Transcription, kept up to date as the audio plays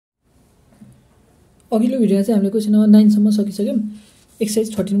अघिल्लो भिडियोमा चाहिँ हामीले क्वेसन नम्बर 9 सम्म सकिसक्यौं एक्सरसाइज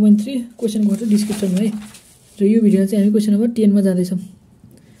 13.3 क्वेसन गर्छु डिस्क्रिप्सनमा है र यो भिडियोमा चाहिँ हामी क्वेसन नम्बर 10 मा जाँदै छौं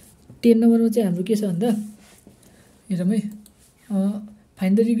 10 नम्बरमा चाहिँ हाम्रो के छ भन्दा हेरौँ है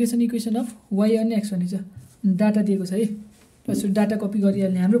find the regression equation of y अनि x भनिन्छ डाटा दिएको छ है त्यसो डाटा कपी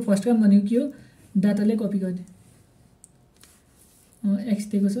गरिहाल्ने हाम्रो फर्स्ट काम भनेको के हो डाटाले कपी गर्ने x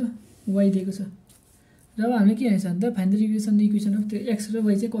दिएको छ y दिएको छ र अब हामीले के भन्छ भन्दा find the regression equation of त्यो x र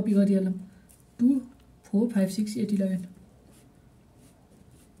y चाहिँ कपी गरिहालौं 2 4 5 6 8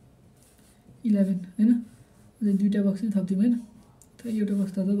 11 हैन अझै दुईटा बक्स नै थप्दिम हैन त एउटा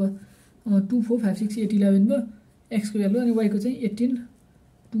बक्स थप्दा भयो 2 4 5 6 8 11 भयो x को भ्यालु अनि y को चाहिँ 18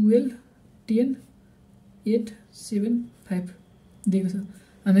 12 10 8 7 5 दिएको छ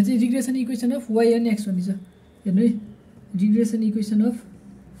हामीले चाहिँ रिग्रेसन इक्वेसन अफ y अनि x भनिन्छ हेर्नु है regression equation of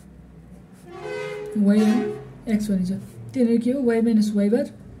y and x भनिन्छ त्यसले के हो y minus y bar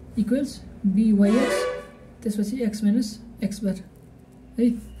equals byx त्यसपछि x minus x bar है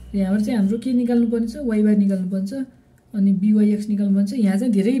यहाँबाट चाहिँ हाम्रो के निकाल्नु पर्ने छ y bar निकाल्नु पर्छ अनि byx निकाल्नु पर्छ यहाँ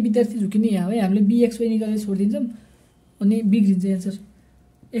चाहिँ धेरै विद्यार्थी झुकिने यहाँ है हामीले bxy निकालेर छोड्दिन्छौं अनि बिग्रिन्छ आन्सर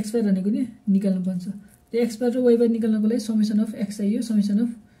x bar भनेको नि निकाल्नु पर्छ त्यो x bar र y bar निकाल्नको लागि समेसन अफ x चाहियो समेसन अफ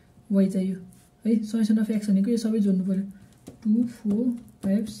y चाहियो है समेसन अफ x भनेको यो सबै जोड्नु पर्यो 2 4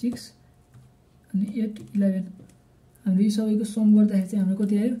 5 6 अनि 8 11 हामीले यो सबैको सम गर्दाखेरि चाहिँ हाम्रो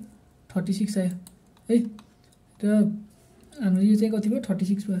कति आयो 36 आयो है र हाम्रो यो चाहिँ कति भयो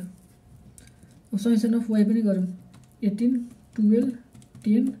 36 भयो अब समेसन अफ y पनि गरौँ 18 12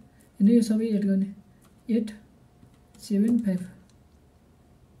 10 अनि यो सबै एड गर्ने 8 7 5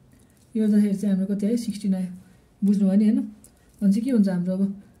 यो गर्दाखेरि चाहिँ हाम्रो कति आयो 16 आयो बुझ्नु भयो नि हैन अनि चाहिँ के हुन्छ हाम्रो अब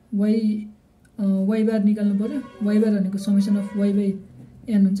y बार निकाल्नु पर्यो y बार भनेको summation of y by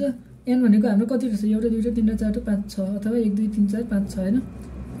n हुन्छ n भनेको हाम्रो कति रहेछ एउटा दुईटा तीनटा चारटा पाँच छ अथवा 1 2 3 4 5 छ हैन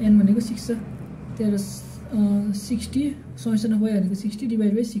n भनेको 6 छ त्यही 60 समेसन अफ y भनेको 60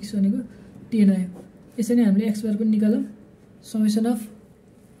 डिवाइड बाइ 6 भनेको 10 आयो यसरी हामीले x बार पनि निकालौं summation of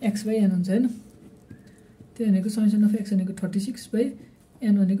x by n हुन्छ हैन त्यो भनेको समेसन अफ x भनेको 36 बाइ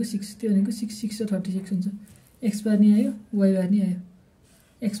n भनेको 6 त्यो भनेको 6 6 र 36 हुन्छ x बार नि आयो y बार नि आयो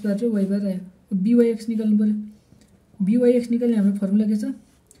x बार र y बार आयो byx निकाल्नु पर्यो byx निकाल्ने हाम्रो फर्मुला के छ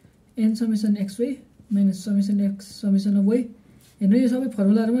n summation xy minus summation x summation of y हेर्नु यो सबै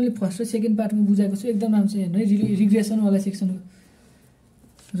फर्मुलाहरु मैले फर्स्ट र सेकेन्ड पार्टमा बुझाएको छु एकदम राम्रो छ हेर्नु है रिग्रेसन वाला सेक्सनको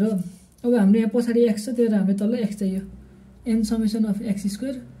र अब हाम्रो यहाँ पछाडी x छ त्यही हामीले तल x चाहियो n summation of x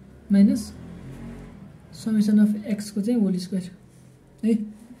square minus summation of x को चाहिँ होल स्क्वायर है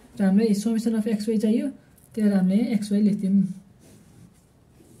र हामीलाई समेसन अफ xy चाहियो त्यही हामीले xy लेख्दियौं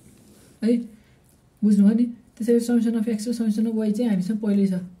है बुझ्नु भयो नि त्यसैले समेसन अफ x र समेसन अफ y चाहिँ हामीसँग पहिल्यै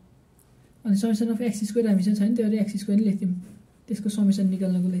छ अनि समेसन अफ x स्क्वायर हामीसँग छैन त्यही भएर x स्क्वायर नै लेख्दियौं त्यसको समेसन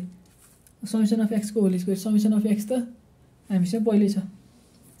निकाल्नको लागि समेसन अफ x को whole square summation of x त हामीसँग पहिल्यै छ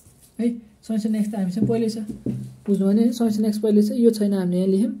है समेसन x त हामीसँग पहिल्यै छ बुझ्नु भयो नि समेसन x पहिल्यै छ यो छैन हामीले यहाँ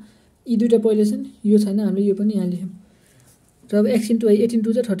लेख्यौं यी दुईटा पहिल्यै छन् यो छैन हामीले यो पनि यहाँ लेख्यौं र अब x * y 18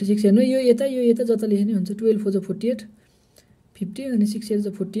 2 36 हेर्नु यो यता जता लेखे नि हुन्छ 12 4 48 50 अनि 6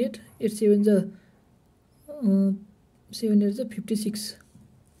 8 48 8 7 7 8 56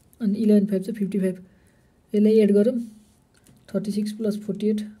 अनि 11 5 55 यसलाई एड गरौँ 36 +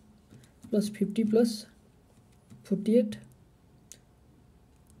 48 + 50 + 48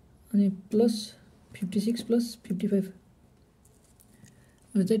 अनि प्लस 56 + 55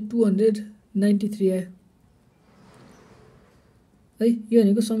 अनि चाहिँ 293 आयो है यो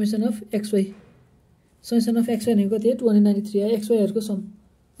भनेको summation of xy summation of xy भनेको कति हो 293 आयो xy हरुको सम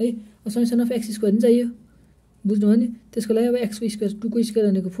है समेसन अफ x स्क्वायर पनि चाहियो बुझ्नु भयो नि त्यसको लागि अब x को स्क्वायर 2 को स्क्वायर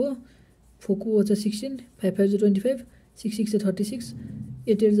भनेको 4 4 को छ 16 5 5 25 6 6 36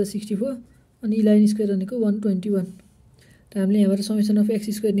 8 8 64 अनि 11 स्क्वायर भनेको 121 र हामीले यहाँबाट summation of x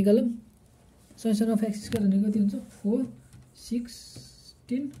square निकालौं summation of x square भनेको कति हुन्छ 4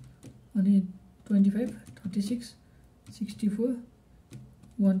 16 अनि 25 36 64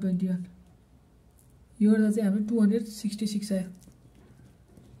 121 यो गर्दा चाहिँ हाम्रो 266 आयो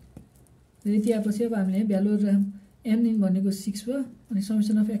र यति आएपछि अब हामीले भ्यालुहरु राखौं n भनेको 6 भयो अनि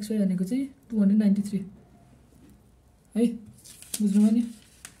समेसन अफ xy भनेको चाहिँ 293 है बुझ्नु भयो नि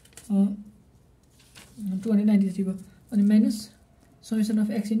 293 भयो अनि minus summation of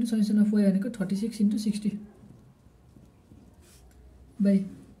x * summation of y भनेको 36 * 60 by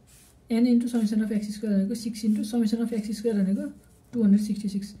n * summation of x square भनेको 6 * समेसन अफ x स्क्वायर भनेको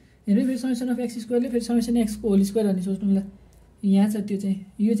 266 हेर्नु फेरि समेसन अफ x स्क्वायरले फेरि समेसन x को होल स्क्वायर भन्ने सोच्नु ल यहाँ छ त्यो चाहिँ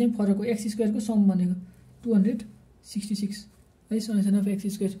यो चाहिँ फरक हो x स्क्वायर को सम भनेको 266 है समेसन अफ x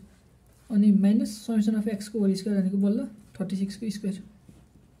स्क्वायर अनि माइनस समेसन अफ x को होल स्क्वायर भनेको बल्ल 36 को स्क्वायर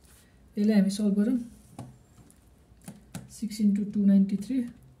यसलाई हामी सल्भ गरौँ 6 into 293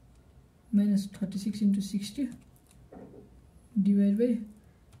 minus 36 into 60 divided by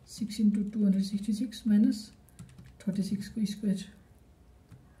 6 into 266 minus 36 को स्क्वायर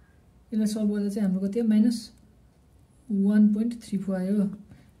यसलाई सल्भ गर्दा चाहिँ हाम्रो कति हो माइनस 1.34 आयो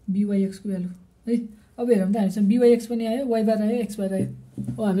byx को भ्यालु है। अब हेरौँ त हामीसँग byx पनि आयो y बार आयो x बार आयो।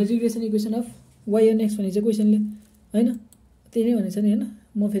 अब हामीले regression equation of y and x भनेछ क्वेशनले हैन त्यही नै भनेछ नि हैन।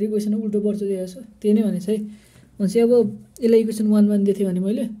 म फेरि क्वेशन उल्टो पढ्छु दिएको छु त्यही नै भनेछ है। भनेपछि अब यसलाई इक्वेसन 1 1 दिएको भने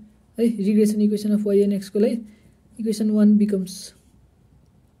मैले है regression equation of y and x को लागि इक्वेसन 1 बिकम्स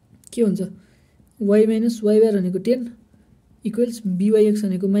के हुन्छ y minus y बार भनेको 10 इक्वल्स byx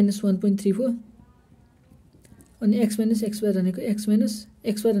भनेको माइनस 1.34 अनि x minus x बार भनेको x minus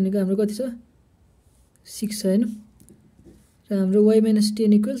x बार भनेको हाम्रो कति छ 6 छ हैन र हाम्रो y minus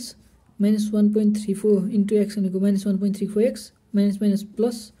 10 equals minus 1.34 into x भनेको minus 1.34x minus minus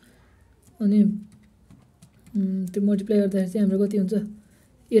plus अनि त्यो मल्टिप्लाई गर्दाखेरि चाहिँ हाम्रो कति हुन्छ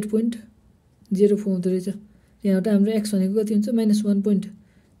 8.04 हुँदो रहेछ। यहाँबाट हाम्रो x भनेको कति हुन्छ माइनस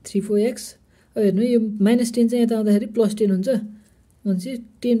 1.34x। अब हेर्नु यो माइनस 10 चाहिँ यता आउँदाखेरि प्लस 10 हुन्छ भनेपछि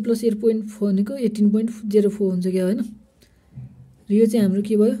 10 प्लस 8.4 भनेको 18.04 हुन्छ क्या हैन। र यो चाहिँ हाम्रो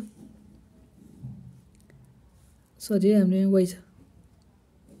के भयो सरी हाम्रो यहाँ y छ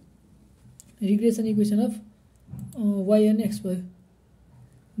regression equation of y and x भयो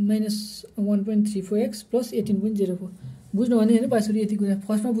माइनस 1.34x प्लस 18.04 बुझ्नु भने हैन पाछरी यति कुरा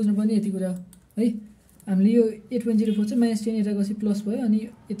फर्स्टमा बुझ्नु पर्ने यति कुरा है। हामीले यो 8.04 चाहिँ माइनस 10 यता गएपछि प्लस भयो अनि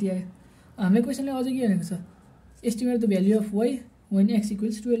यति आयो। हामीले क्वेशनले अझै के भनेको छ estimate the value of y when x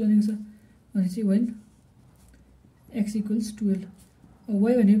equals 12 भनेको छ भनेपछि when x equals 12 अब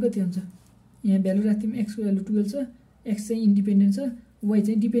y भनेको कति हुन्छ यहाँ भ्यालु राख्दियौं x को भ्यालु 12 छ x चाहिँ इन्डिपेन्डेन्ट छ y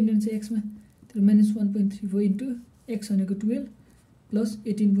चाहिँ डिपेन्डेन्ट छ x मा त्यसले माइनस 1.34 इन्टु x भनेको 12 प्लस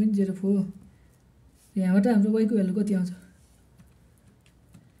 18.04 यहाँबाट हाम्रो y को भ्यालु कति आउँछ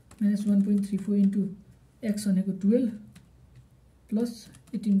माइनस 1.34 इन्टु x भनेको 12 प्लस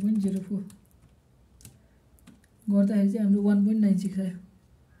 18.04 गर्दाखेरि चाहिँ हाम्रो 1.96 आयो।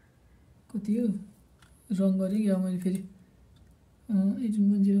 कति हो रङ गरेँ क्या मैले फेरि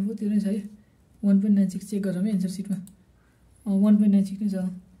 18.04 त्यो नै छ है 1.96 चेक गरौँ है एन्सर सिटमा 1.96 नै छ।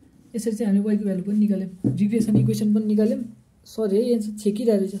 यसरी चाहिँ हामीले y को भ्यालु पनि निकाल्यौँ रिग्रेसन इक्वेसन पनि निकाल्यौँ सरी है एन्सर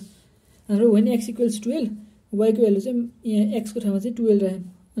छेकिरहेको रहेछ हाम्रो when x equals 12 y को भ्यालु चाहिँ यहाँ x को ठाउँमा चाहिँ 12 राख्यौँ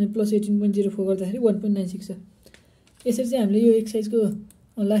अनि प्लस 18.04 गर्दाखेरि 1.96 छ। यसरी चाहिँ हामीले यो एक्सरसाइजको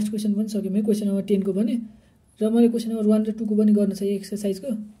लास्ट क्वेशन पनि सक्यौँ है क्वेशन नम्बर 10 को पनि र मैले क्वेशन नम्बर 1 र 2 को पनि गर्न छ एक्सरसाइजको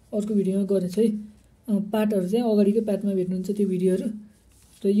अर्को भिडियोमा गर्नेछु है। पार्टहरु चाहिँ अगाडिकै पार्टमा भेट्नुहुन्छ त्यो भिडियोहरु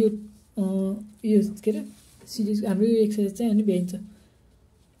र यो के रे सिरिज हाम्रो यो एक्सरसाइज चाहिँ अनि भ्याइन्छ।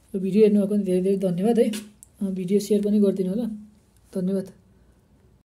 र भिडियो हेर्नुभएको धेरै धेरै धन्यवाद है। भिडियो शेयर पनि गरिदिनु होला धन्यवाद।